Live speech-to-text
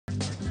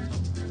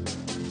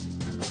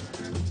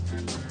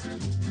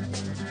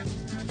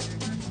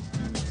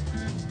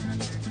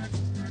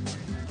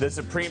The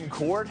Supreme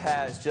Court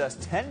has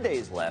just 10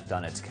 days left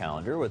on its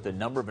calendar with a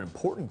number of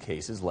important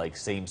cases like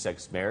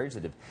same-sex marriage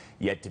that have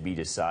yet to be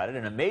decided.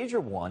 And a major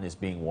one is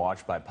being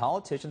watched by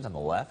politicians on the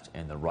left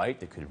and the right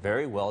that could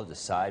very well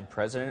decide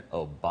President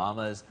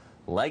Obama's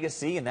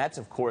legacy, and that's,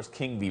 of course,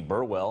 King v.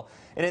 Burwell.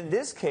 And in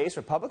this case,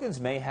 Republicans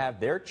may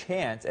have their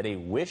chance at a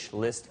wish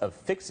list of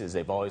fixes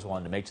they've always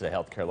wanted to make to the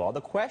health care law.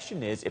 The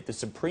question is, if the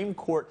Supreme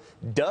Court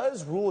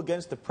does rule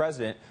against the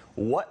president,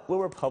 what will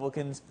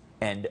Republicans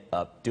end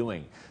up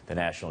doing? The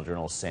National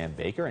Journal's Sam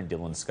Baker and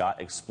Dylan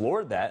Scott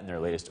explored that in their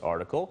latest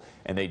article,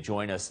 and they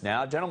join us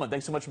now. Gentlemen,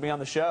 thanks so much for being on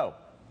the show.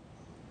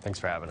 Thanks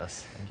for having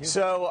us. Thank you.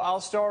 So I'll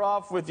start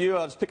off with you.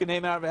 I'll just pick a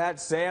name out of a hat.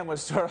 Sam,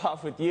 let's start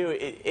off with you.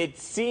 It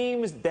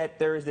seems that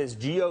there's this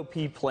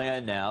GOP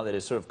plan now that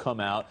has sort of come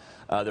out.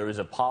 There was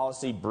a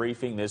policy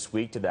briefing this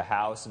week to the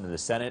House and to the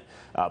Senate.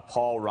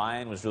 Paul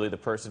Ryan was really the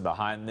person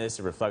behind this.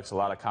 It reflects a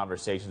lot of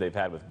conversations they've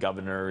had with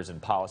governors and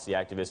policy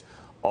activists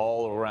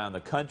all around the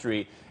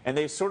country. And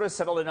they've sort of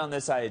settled in on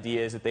this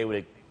idea is that they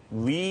would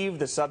leave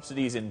the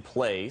subsidies in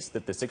place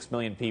that the 6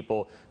 million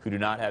people who do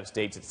not have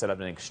states that set up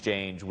an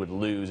exchange would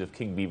lose if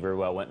King v.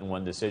 Burwell went in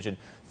one decision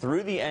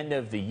through the end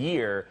of the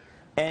year.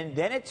 And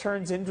then it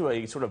turns into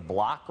a sort of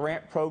block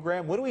grant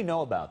program. What do we know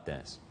about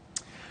this?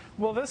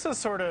 Well, this is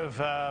sort of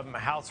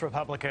House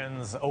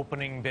Republicans'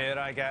 opening bid,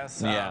 I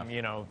guess. Yeah.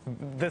 You know,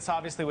 this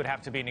obviously would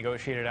have to be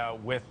negotiated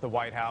out with the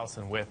White House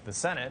and with the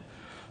Senate.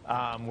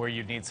 Where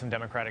you'd need some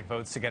Democratic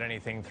votes to get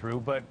anything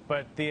through.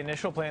 But the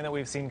initial plan that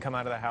we've seen come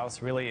out of the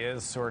House really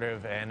is sort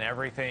of an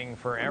everything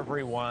for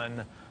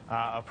everyone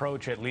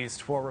approach, at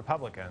least for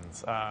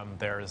Republicans.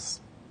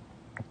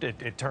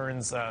 It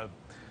turns a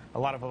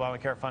lot of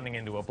Obamacare funding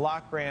into a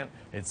block grant.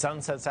 It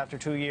sunsets after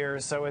 2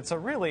 years. So it's a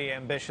really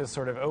ambitious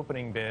sort of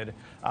opening bid,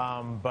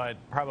 but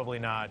probably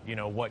not, you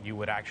know, what you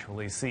would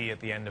actually see at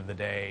the end of the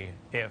day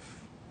if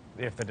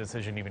the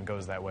decision even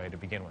goes that way to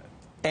begin with.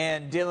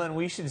 And Dylan,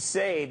 we should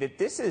say that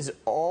this is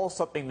all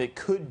something that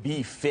could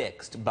be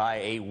fixed by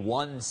a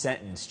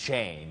one-sentence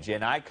change.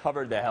 And I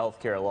covered the health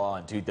care law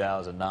in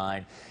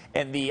 2009.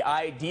 And the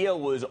idea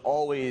was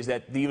always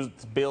that these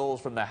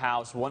bills from the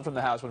House, one from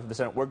the House, one from the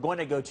Senate, were going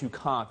to go to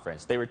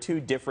conference. They were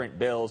two different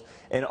bills,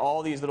 and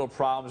all these little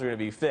problems are going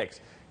to be fixed.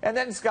 And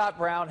then Scott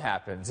Brown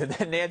happens, and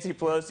then Nancy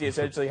Pelosi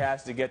essentially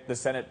has to get the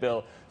Senate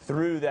bill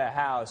through the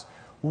House.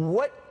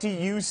 What do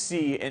you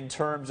see in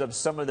terms of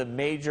some of the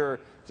major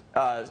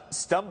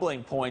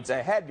stumbling points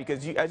ahead?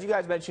 Because as you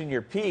guys mentioned in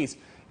your piece,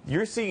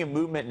 you're seeing a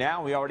movement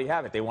now. We already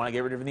have it. They want to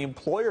get rid of the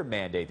employer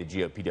mandate, the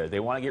GOP does. They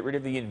want to get rid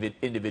of the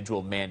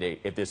individual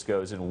mandate if this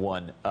goes in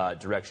one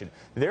direction.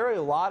 There are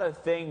a lot of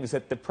things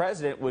that the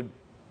president would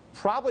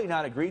probably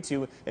not agree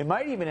to. It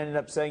might even end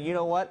up saying, you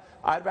know what,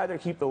 I'd rather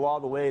keep the law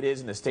the way it is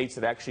in the states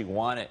that actually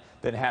want it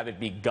than have it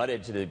be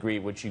gutted to the degree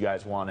which you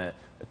guys want it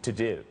to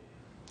do.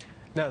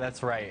 No,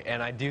 that's right.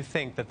 And I do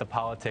think that the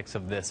politics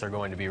of this are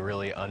going to be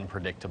really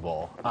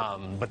unpredictable.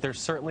 But there's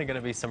certainly going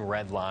to be some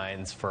red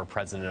lines for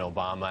President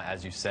Obama.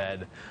 As you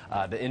said,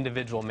 the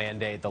individual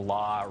mandate, the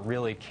law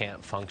really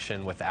can't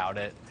function without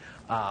it.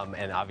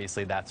 And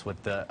obviously that's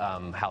what the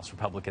House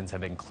Republicans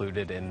have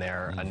included in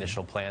their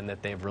initial plan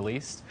that they've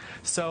released.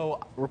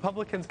 So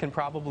Republicans can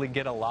probably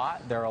get a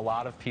lot. There are a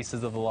lot of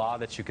pieces of the law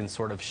that you can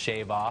sort of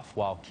shave off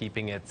while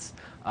keeping its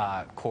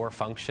core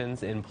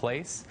functions in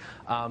place.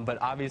 But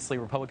obviously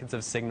Republicans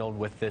have signaled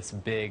with this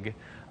big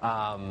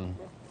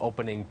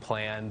opening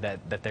plan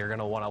that they're going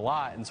to want a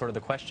lot, and sort of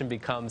the question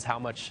becomes how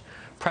much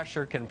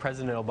pressure can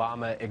President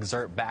Obama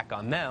exert back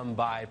on them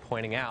by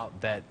pointing out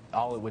that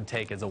all it would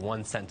take is a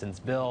one-sentence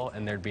bill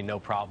and there'd be no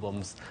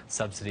problems,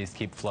 subsidies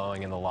keep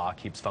flowing, and the law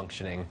keeps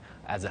functioning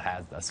as it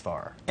has thus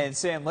far. And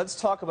Sam, let's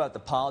talk about the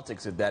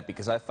politics of that,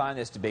 because I find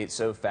this debate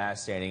so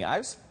fascinating.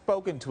 I've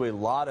spoken to a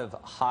lot of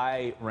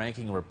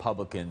high-ranking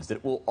Republicans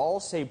that will all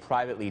say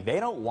privately they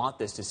don't want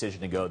this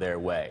decision to go their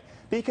way,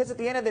 because at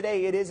the end of the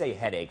day, it is a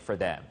headache for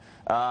them.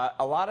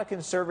 A lot of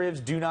conservatives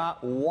do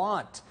not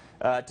want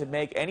to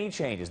make any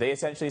changes. They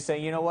essentially say,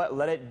 you know what,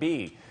 let it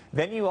be.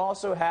 Then you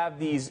also have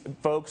these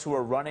folks who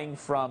are running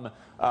from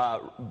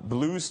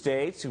blue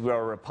states, who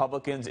are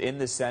Republicans in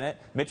the Senate.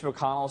 Mitch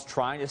McConnell's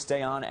trying to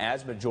stay on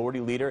as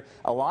majority leader.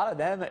 A lot of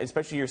them,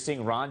 especially you're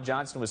seeing Ron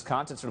Johnson in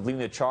Wisconsin sort of leading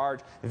the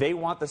charge, they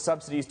want the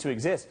subsidies to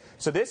exist.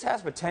 So this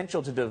has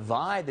potential to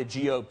divide the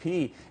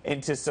GOP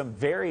into some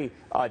very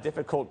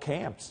difficult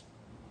camps.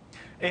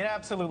 It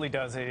absolutely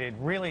does. It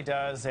really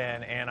does,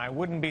 and I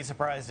wouldn't be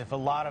surprised if a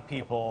lot of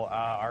people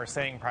are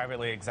saying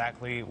privately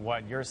exactly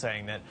what you're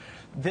saying, that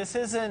this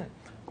isn't,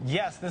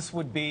 yes, this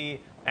would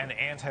be an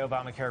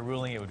anti-Obamacare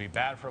ruling. It would be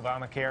bad for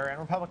Obamacare, and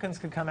Republicans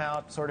could come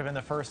out sort of in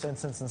the first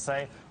instance and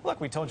say,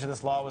 look, we told you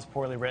this law was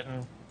poorly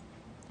written.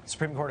 The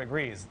Supreme Court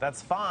agrees.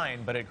 That's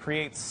fine, but it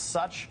creates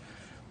such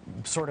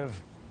sort of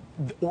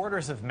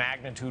orders of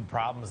magnitude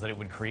problems that it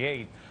would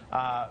create,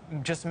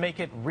 just make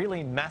it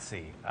really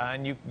messy.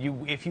 And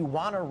if you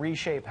want to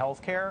reshape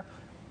healthcare,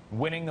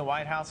 winning the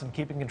White House and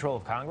keeping control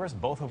of Congress,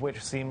 both of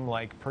which seem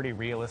like pretty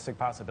realistic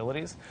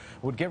possibilities,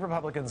 would give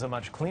Republicans a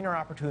much cleaner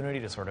opportunity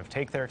to sort of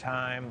take their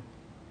time,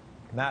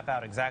 map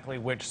out exactly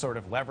which sort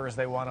of levers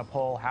they want to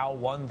pull, how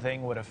one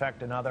thing would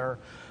affect another.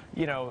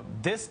 You know,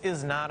 this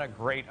is not a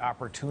great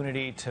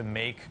opportunity to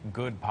make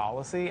good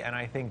policy, and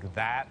I think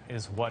that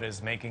is what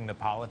is making the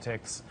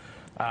politics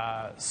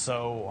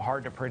so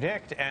hard to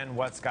predict and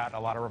what's got a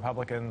lot of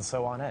Republicans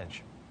so on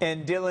edge.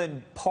 And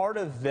Dylan, part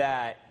of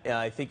that,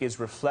 I think,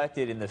 is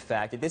reflected in the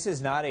fact that this is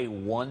not a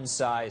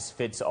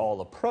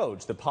one-size-fits-all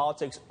approach. The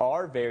politics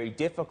are very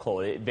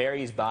difficult. It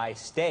varies by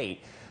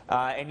state.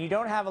 And you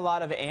don't have a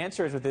lot of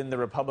answers within the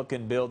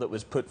Republican bill that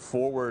was put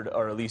forward,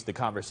 or at least the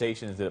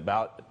conversations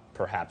about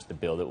perhaps the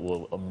bill that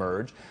will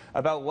emerge,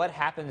 about what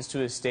happens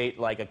to a state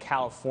like a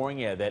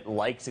California that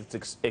likes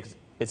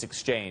its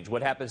exchange.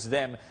 What happens to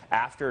them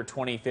after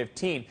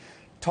 2015?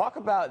 Talk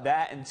about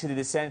that, and to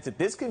the sense that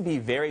this can be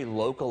very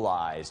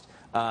localized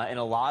in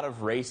a lot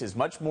of races,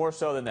 much more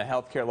so than the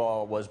health care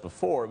law was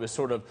before. It was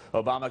sort of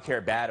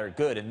Obamacare bad or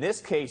good. In this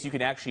case, you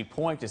can actually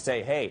point to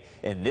say, hey,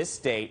 in this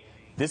state,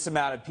 this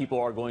amount of people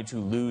are going to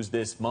lose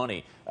this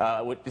money.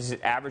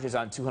 It averages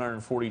on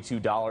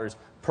 $242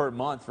 per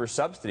month for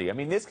subsidy. I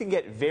mean, this can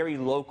get very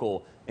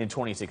local in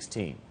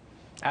 2016.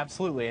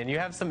 Absolutely, and you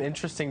have some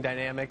interesting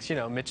dynamics. You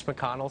know, Mitch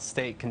McConnell's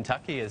state,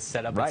 Kentucky, has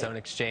set up its own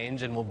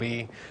exchange and will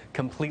be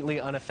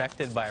completely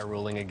unaffected by a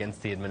ruling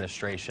against the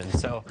administration.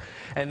 So,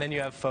 and then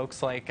you have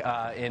folks like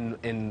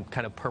in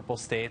kind of purple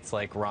states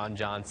like Ron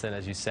Johnson,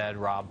 as you said,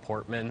 Rob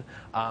Portman,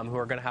 who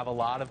are going to have a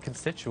lot of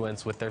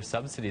constituents with their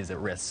subsidies at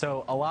risk.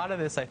 So a lot of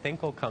this, I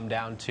think, will come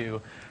down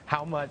to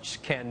how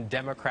much can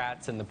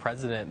Democrats and the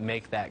president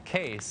make that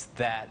case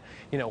that,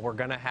 you know, we're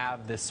going to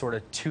have this sort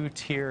of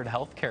two-tiered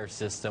health care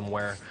system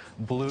where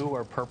blue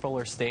or purple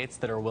or states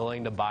that are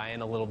willing to buy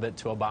in a little bit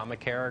to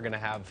Obamacare are going to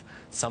have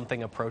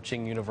something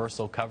approaching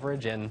universal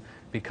coverage, and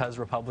because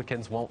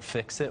Republicans won't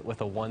fix it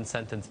with a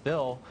one-sentence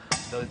bill,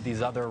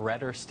 these other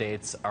redder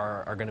states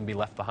are going to be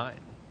left behind.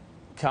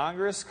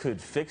 Congress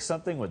could fix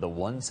something with a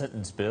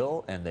one-sentence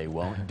bill, and they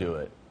won't do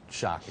it.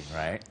 Shocking,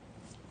 right?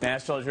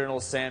 National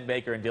Journal's Sam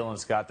Baker and Dylan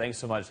Scott, thanks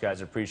so much,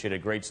 guys. Appreciate it.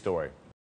 Great story.